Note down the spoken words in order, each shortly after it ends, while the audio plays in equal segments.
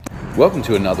Welcome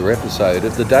to another episode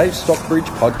of the Dave Stockbridge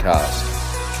Podcast.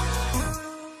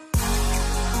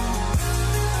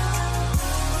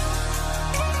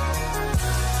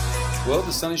 Well,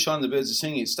 the sun is shining, the birds are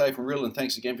singing. It's Dave from Real, and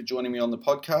thanks again for joining me on the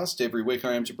podcast. Every week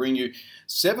I aim to bring you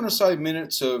 7 or so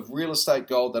minutes of real estate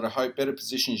gold that I hope better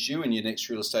positions you in your next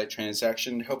real estate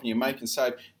transaction, helping you make and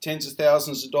save tens of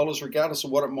thousands of dollars, regardless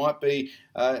of what it might be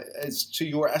as to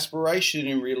your aspiration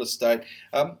in real estate.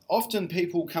 Often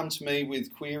people come to me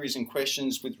with queries and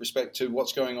questions with respect to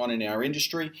what's going on in our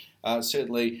industry.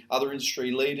 Certainly other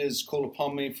industry leaders call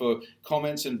upon me for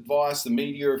comments and advice. The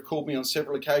media have called me on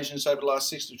several occasions over the last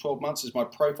 6 to 12 months as my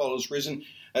profile has risen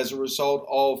as a result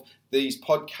of these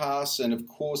podcasts and, of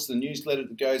course, the newsletter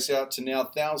that goes out to now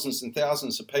thousands and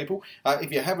thousands of people.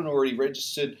 If you haven't already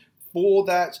registered for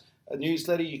that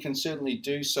newsletter, you can certainly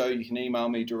do so. You can email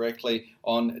me directly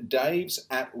on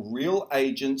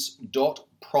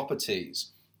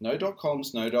daves@realagents.properties. No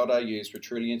 .coms, no .aus, we're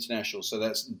truly international. So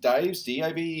that's Daves,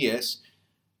 D-A-V-E-S,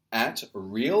 at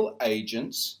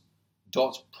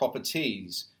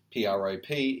realagents.properties,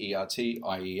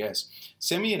 P-R-O-P-E-R-T-I-E-S.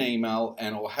 Send me an email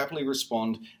and I'll happily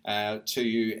respond to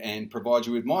you and provide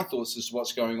you with my thoughts as to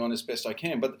what's going on as best I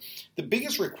can. But the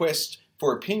biggest request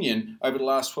for opinion over the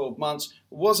last 12 months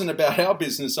wasn't about our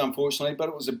business, unfortunately, but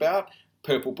it was about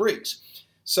Purple Bricks.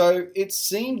 So it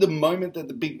seemed the moment that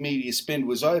the big media spend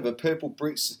was over, Purple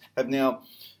Bricks have now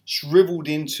shriveled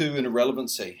into an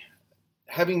irrelevancy.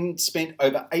 Having spent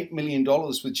over $8 million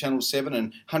with Channel 7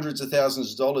 and hundreds of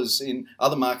thousands of dollars in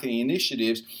other marketing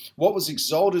initiatives, what was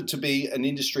exalted to be an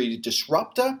industry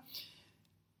disruptor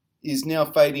is now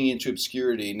fading into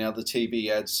obscurity now the TV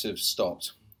ads have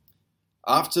stopped.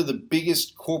 After the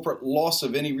biggest corporate loss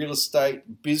of any real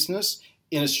estate business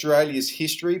in Australia's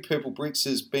history, Purple Bricks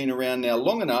has been around now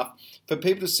long enough for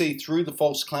people to see through the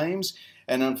false claims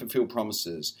and unfulfilled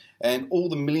promises. And all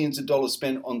the millions of dollars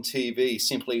spent on TV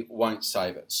simply won't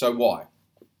save it. So why?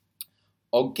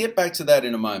 I'll get back to that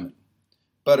in a moment.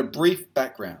 But a brief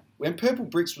background. When Purple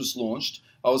Bricks was launched,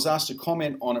 I was asked to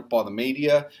comment on it by the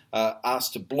media,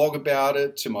 asked to blog about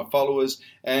it to my followers,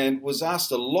 and was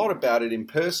asked a lot about it in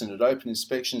person at open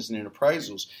inspections and in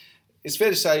appraisals. It's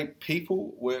fair to say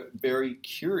people were very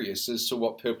curious as to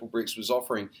what Purple Bricks was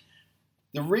offering.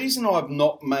 The reason I've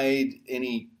not made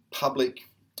any public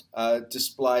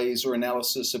displays or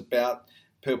analysis about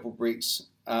Purple Bricks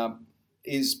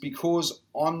is because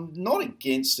I'm not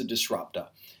against a disruptor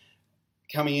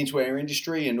coming into our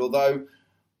industry, and although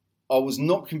I was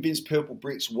not convinced Purple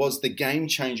Bricks was the game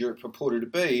changer it purported to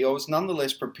be, I was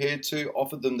nonetheless prepared to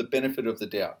offer them the benefit of the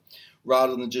doubt,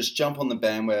 rather than just jump on the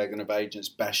bandwagon of agents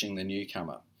bashing the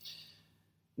newcomer.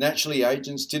 Naturally,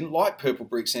 agents didn't like Purple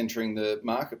Bricks entering the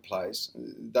marketplace.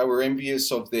 They were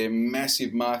envious of their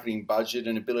massive marketing budget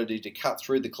and ability to cut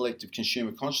through the collective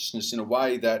consumer consciousness in a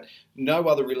way that no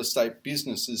other real estate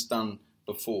business has done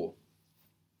before.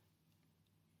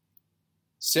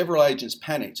 Several agents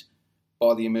panicked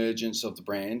by the emergence of the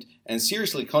brand and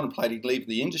seriously contemplated leaving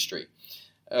the industry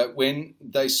when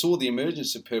they saw the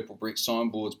emergence of Purple Bricks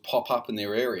signboards pop up in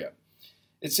their area.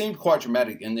 It seemed quite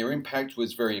dramatic and their impact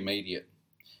was very immediate.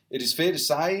 It is fair to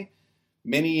say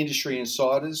many industry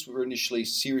insiders were initially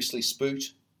seriously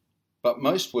spooked, but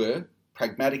most were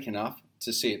pragmatic enough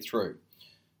to see it through.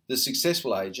 The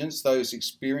successful agents, those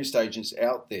experienced agents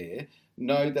out there,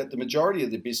 know that the majority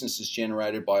of the business is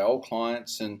generated by old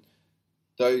clients, and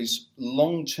those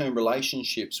long-term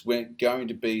relationships weren't going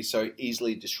to be so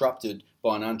easily disrupted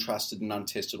by an untrusted and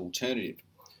untested alternative.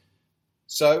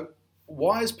 So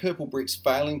why is Purple Bricks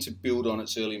failing to build on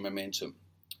its early momentum?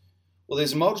 Well,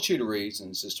 there's a multitude of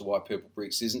reasons as to why Purple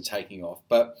Bricks isn't taking off,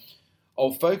 but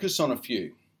I'll focus on a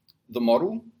few. The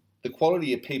model, the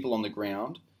quality of people on the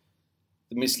ground,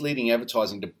 the misleading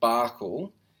advertising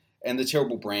debacle, and the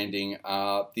terrible branding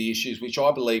are the issues which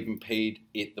I believe impede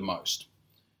it the most.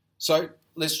 So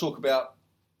let's talk about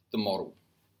the model.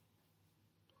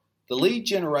 The lead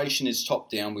generation is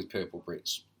top-down with Purple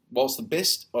Bricks, whilst the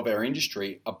best of our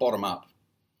industry are bottom-up.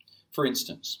 For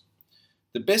instance,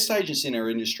 the best agents in our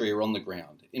industry are on the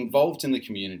ground, involved in the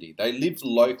community. They live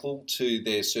local to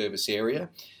their service area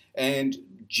and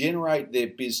generate their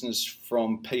business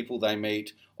from people they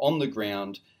meet on the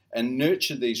ground and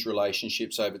nurture these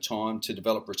relationships over time to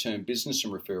develop return business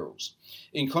and referrals.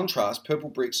 In contrast, Purple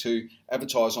Bricks, who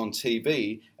advertise on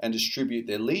TV and distribute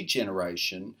their lead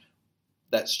generation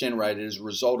that's generated as a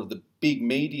result of the big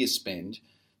media spend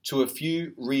to a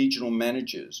few regional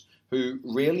managers who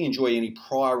rarely enjoy any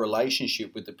prior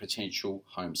relationship with the potential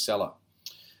home seller.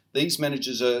 These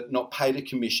managers are not paid a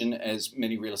commission as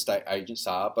many real estate agents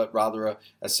are, but rather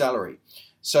a salary.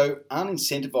 So aren't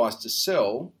incentivized to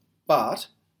sell, but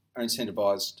are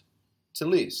incentivised to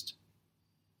list.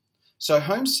 So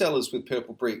home sellers with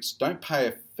Purple Bricks don't pay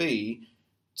a fee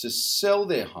to sell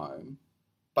their home,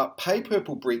 but pay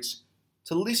Purple Bricks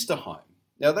to list a home.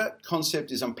 Now that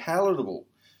concept is unpalatable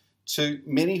to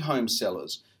many home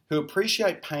sellers who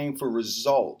appreciate paying for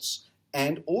results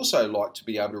and also like to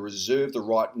be able to reserve the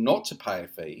right not to pay a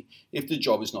fee if the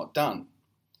job is not done.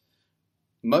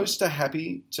 Most are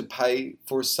happy to pay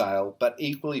for a sale, but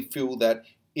equally feel that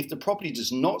if the property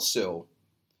does not sell,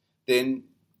 then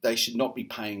they should not be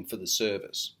paying for the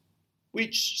service,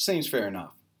 which seems fair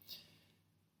enough.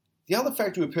 The other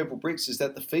factor with Purple Bricks is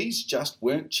that the fees just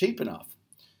weren't cheap enough.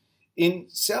 In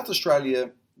South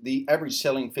Australia, the average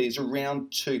selling fee is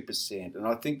around 2%, and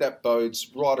I think that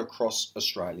bodes right across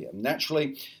Australia.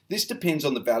 Naturally, this depends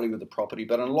on the value of the property,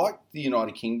 but unlike the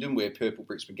United Kingdom, where Purple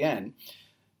Bricks began,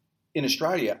 in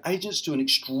Australia, agents do an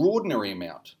extraordinary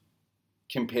amount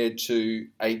compared to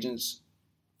agents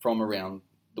from around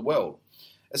the world.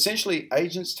 Essentially,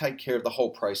 agents take care of the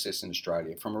whole process in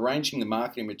Australia, from arranging the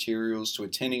marketing materials to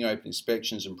attending open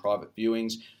inspections and private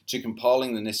viewings, to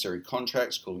compiling the necessary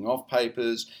contracts, calling off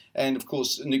papers, and of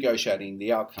course, negotiating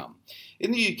the outcome.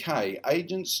 In the UK,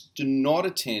 agents do not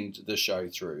attend the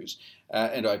show-throughs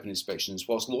and open inspections,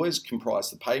 whilst lawyers comprise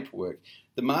the paperwork.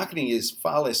 The marketing is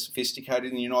far less sophisticated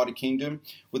in the United Kingdom,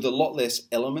 with a lot less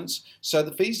elements, so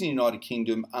the fees in the United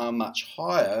Kingdom are much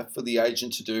higher for the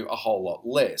agent to do a whole lot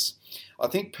less. I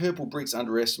think Purple Bricks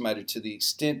underestimated to the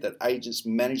extent that agents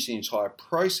manage the entire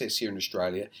process here in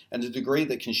Australia, and the degree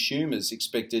that consumers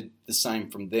expected the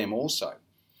same from them also.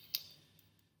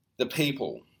 The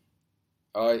people.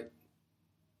 I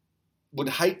would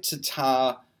hate to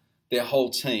tar their whole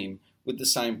team with the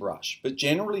same brush, but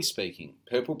generally speaking,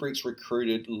 Purple Bricks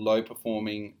recruited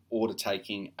low-performing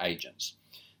order-taking agents.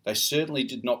 They certainly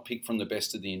did not pick from the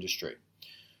best of the industry.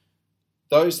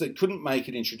 Those that couldn't make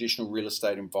it in traditional real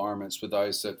estate environments were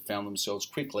those that found themselves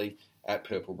quickly at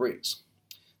Purple Bricks.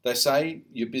 They say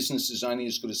your business is only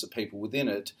as good as the people within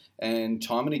it, and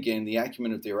time and again the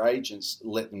acumen of their agents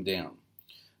let them down.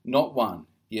 Not one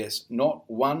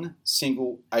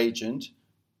single agent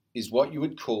is what you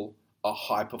would call a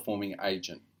high-performing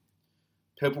agent.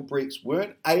 Purple Bricks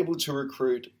weren't able to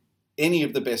recruit any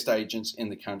of the best agents in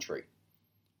the country.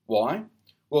 Why?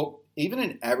 Well, even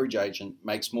an average agent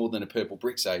makes more than a Purple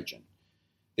Bricks agent.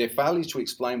 Their failure to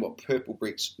explain what Purple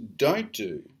Bricks don't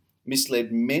do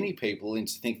misled many people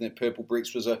into thinking that Purple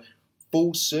Bricks was a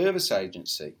full-service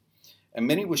agency, and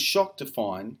many were shocked to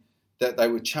find that they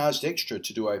were charged extra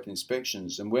to do open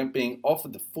inspections and weren't being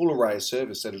offered the full array of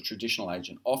service that a traditional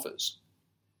agent offers.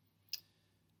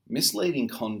 Misleading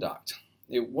conduct.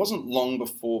 It wasn't long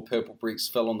before Purple Bricks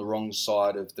fell on the wrong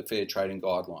side of the fair trading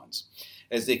guidelines,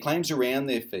 as their claims around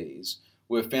their fees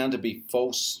were found to be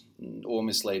false or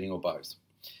misleading or both.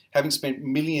 Having spent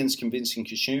millions convincing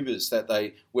consumers that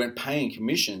they weren't paying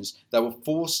commissions, they were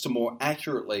forced to more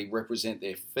accurately represent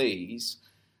their fees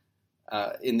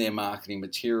in their marketing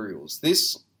materials.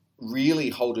 This really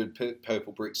halted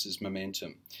Purple Bricks'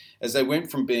 momentum, as they went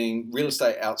from being real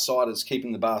estate outsiders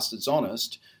keeping the bastards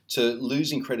honest to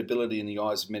losing credibility in the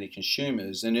eyes of many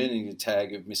consumers and earning the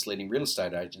tag of misleading real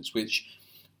estate agents, which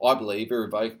I believe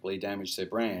irrevocably damaged their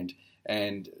brand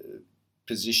and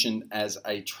position as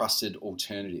a trusted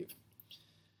alternative.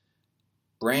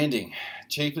 Branding.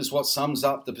 Cheap is what sums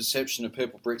up the perception of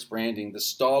Purple Bricks branding. The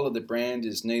style of the brand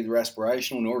is neither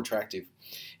aspirational nor attractive.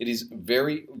 It is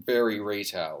very, very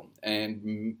retail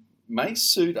and may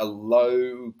suit a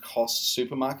low-cost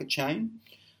supermarket chain,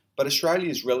 but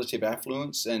Australia's relative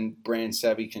affluence and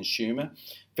brand-savvy consumer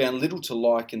found little to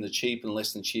like in the cheap and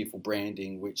less than cheerful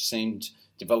branding, which seemed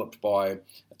developed by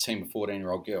a team of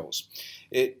 14-year-old girls.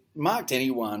 It marked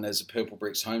anyone as a Purple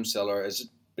Bricks home seller as a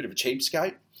bit of a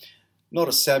cheapskate, not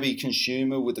a savvy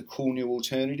consumer with a cool new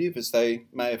alternative, as they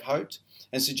may have hoped,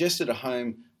 and suggested to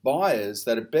home buyers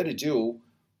that a better deal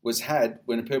was had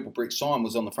when a Purple Bricks sign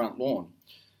was on the front lawn.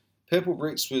 Purple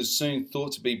Bricks was soon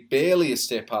thought to be barely a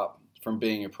step up from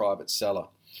being a private seller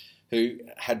who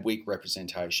had weak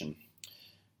representation.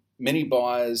 Many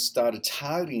buyers started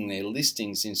targeting their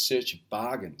listings in search of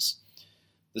bargains.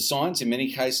 The signs in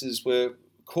many cases were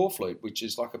corflute, which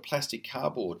is like a plastic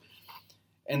cardboard,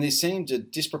 and there seemed a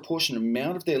disproportionate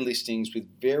amount of their listings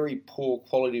with very poor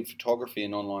quality photography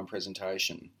and online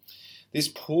presentation. This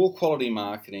poor quality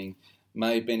marketing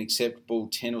may have been acceptable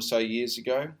 10 or so years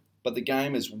ago, but the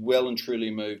game has well and truly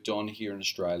moved on here in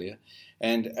Australia,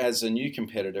 and as a new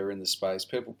competitor in the space,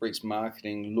 Purple Bricks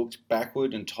marketing looked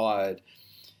backward and tired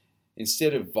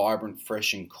instead of vibrant,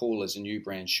 fresh and cool as a new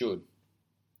brand should.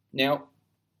 Now,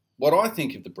 what I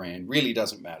think of the brand really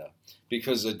doesn't matter,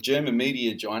 because a German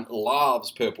media giant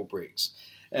loves Purplebricks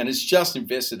and it's just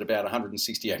invested about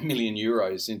 168 million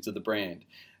euros into the brand.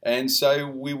 And so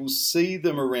we will see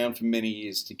them around for many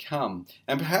years to come.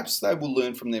 And perhaps they will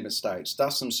learn from their mistakes,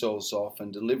 dust themselves off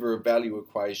and deliver a value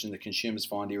equation that consumers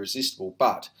find irresistible.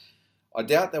 But I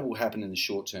doubt that will happen in the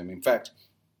short term. In fact,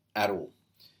 at all.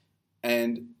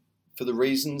 And for the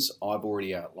reasons I've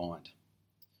already outlined.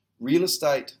 Real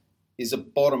estate is a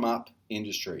bottom-up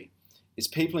industry. It's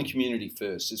people and community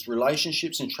first. It's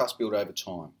relationships and trust built over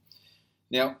time.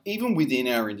 Now, even within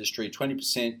our industry,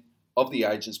 20% of the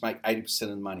agents make 80% of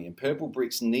the money, and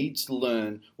Purplebricks needs to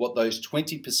learn what those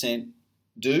 20%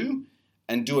 do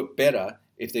and do it better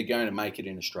if they're going to make it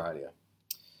in Australia.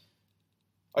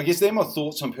 I guess they're my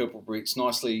thoughts on Purplebricks,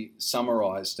 nicely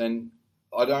summarised. And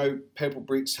I know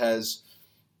Purplebricks has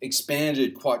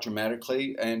expanded quite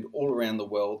dramatically, and all around the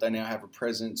world they now have a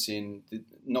presence in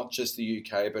not just the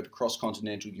UK but across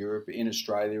continental Europe, in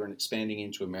Australia, and expanding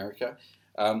into America.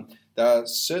 They're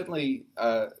certainly,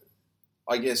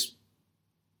 I guess,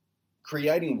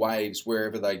 creating waves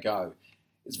wherever they go.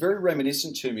 It's very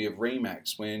reminiscent to me of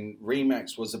Remax, when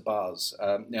Remax was a buzz.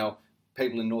 Now,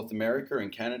 people in North America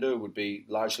and Canada would be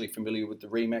largely familiar with the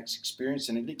Remax experience,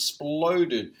 and it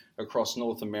exploded across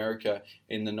North America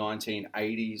in the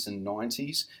 1980s and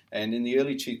 90s, and in the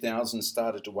early 2000s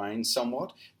started to wane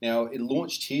somewhat. Now, it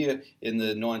launched here in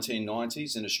the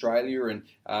 1990s in Australia,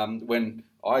 and when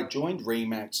I joined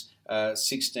Remax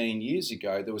 16 years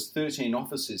ago, there was 13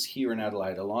 offices here in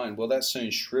Adelaide alone. Well, that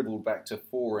soon shriveled back to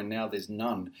 4, and now there's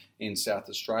none in South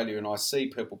Australia, and I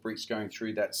see Purplebricks going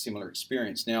through that similar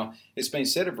experience. Now, it's been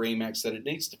said of Remax that it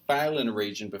needs to fail in a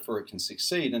region before it can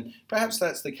succeed, and perhaps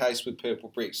that's the case with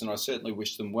Purplebricks, and I certainly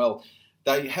wish them well.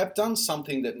 They have done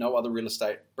something that no other real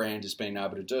estate brand has been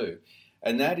able to do,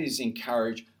 and that is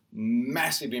encourage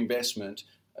massive investment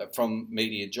from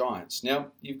media giants. Now,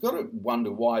 you've got to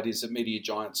wonder why it is that media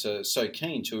giants are so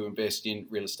keen to invest in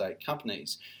real estate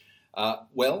companies.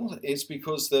 Well, it's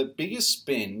because the biggest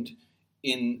spend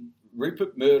in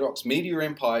Rupert Murdoch's media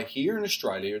empire here in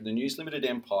Australia, the News Limited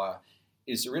empire,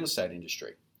 is the real estate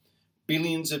industry.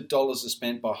 Billions of dollars are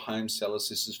spent by home sellers.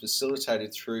 This is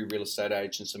facilitated through real estate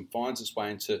agents and finds its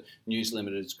way into News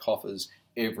Limited's coffers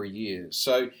every year.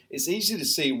 So it's easy to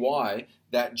see why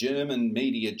that German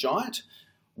media giant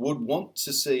would want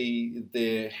to see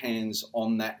their hands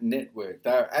on that network.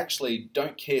 They actually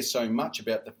don't care so much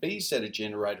about the fees that are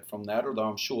generated from that, although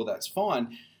I'm sure that's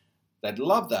fine. They'd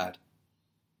love that.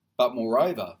 But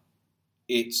moreover,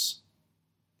 it's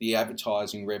the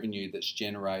advertising revenue that's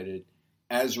generated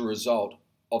as a result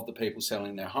of the people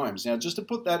selling their homes. Now, just to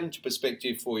put that into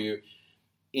perspective for you,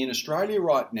 in Australia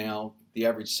right now, the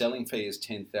average selling fee is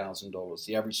 $10,000.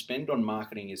 The average spend on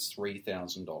marketing is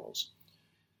 $3,000.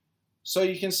 So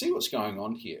you can see what's going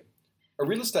on here. A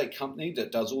real estate company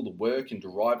that does all the work in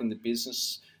deriving the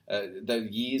business, the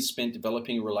years spent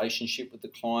developing a relationship with the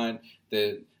client,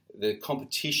 the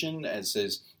competition, as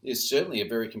is certainly a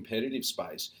very competitive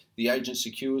space. The agent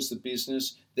secures the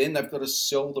business, then they've got to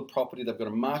sell the property, they've got to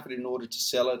market in order to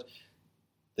sell it.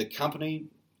 The company,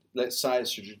 let's say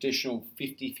it's a traditional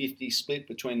 50-50 split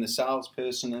between the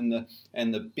salesperson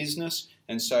and the business,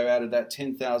 and so out of that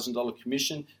 $10,000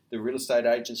 commission, the real estate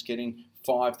agent's getting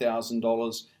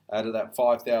 $5,000. Out of that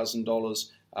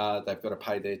 $5,000, they've got to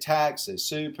pay their tax, their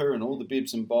super, and all the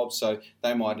bibs and bobs, so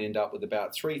they might end up with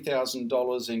about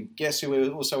 $3,000, and guess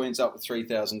who also ends up with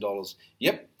 $3,000?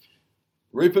 Yep,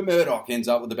 Rupert Murdoch ends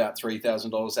up with about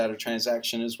 $3,000 out of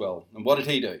transaction as well. And what did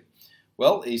he do?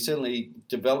 Well, he certainly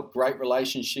developed great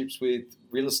relationships with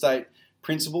real estate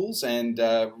principals and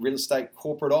real estate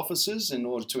corporate officers in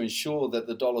order to ensure that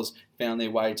the dollars found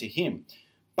their way to him.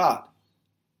 But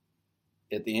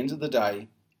at the end of the day,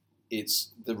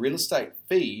 it's the real estate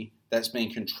fee that's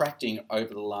been contracting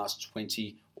over the last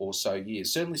 20 or so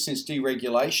years. Certainly since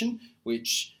deregulation,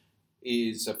 which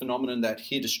is a phenomenon that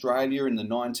hit Australia in the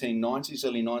 1990s,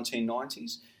 early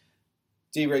 1990s.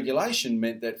 Deregulation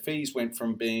meant that fees went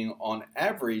from being on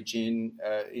average in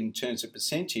terms of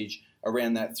percentage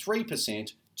around that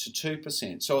 3% to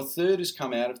 2%. So a third has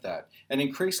come out of that. And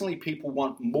increasingly people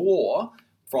want more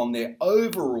from their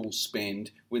overall spend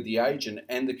with the agent,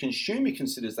 and the consumer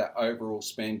considers that overall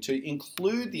spend to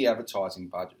include the advertising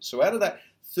budget. So out of that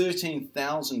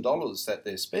 $13,000 that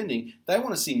they're spending, they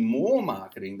want to see more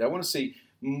marketing. They want to see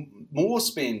more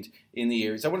spend in the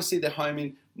areas. They want to see their home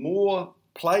in more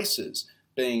places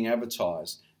being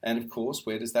advertised. And of course,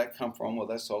 where does that come from? Well,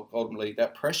 that's ultimately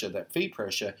that pressure, that fee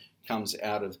pressure comes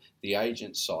out of the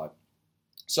agent side.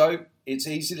 So it's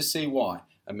easy to see why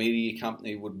a media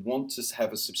company would want to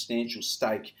have a substantial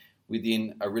stake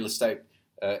within a real estate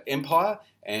empire,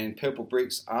 and Purple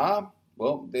Bricks are,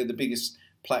 well, they're the biggest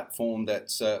platform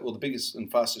the biggest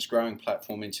and fastest growing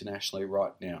platform internationally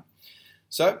right now.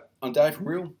 So, I'm Dave from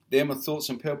Real. They're my thoughts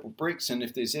on Purple Bricks, and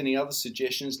if there's any other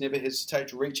suggestions, never hesitate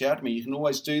to reach out to me. You can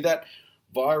always do that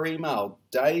via email,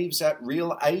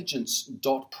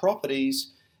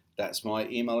 daves@realagents.properties. That's my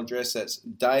email address. That's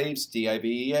Daves,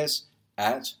 D-A-V-E-S,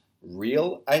 at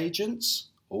realagents,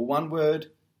 all one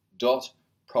word,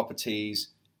 .properties,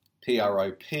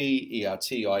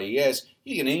 P-R-O-P-E-R-T-I-E-S.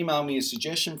 You can email me a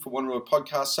suggestion for one of my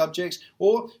podcast subjects,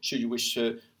 or should you wish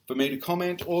for me to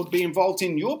comment or to be involved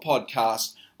in your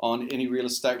podcast on any real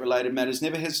estate related matters,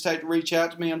 never hesitate to reach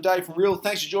out to me. I'm Dave from Real.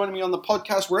 Thanks for joining me on the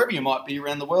podcast wherever you might be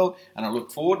around the world, and I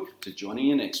look forward to joining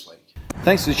you next week.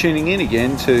 Thanks for tuning in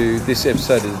again to this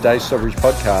episode of the Dave Stockbridge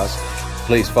Podcast.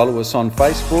 Please follow us on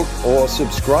Facebook or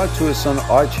subscribe to us on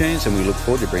iTunes, and we look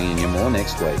forward to bringing you more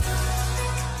next week.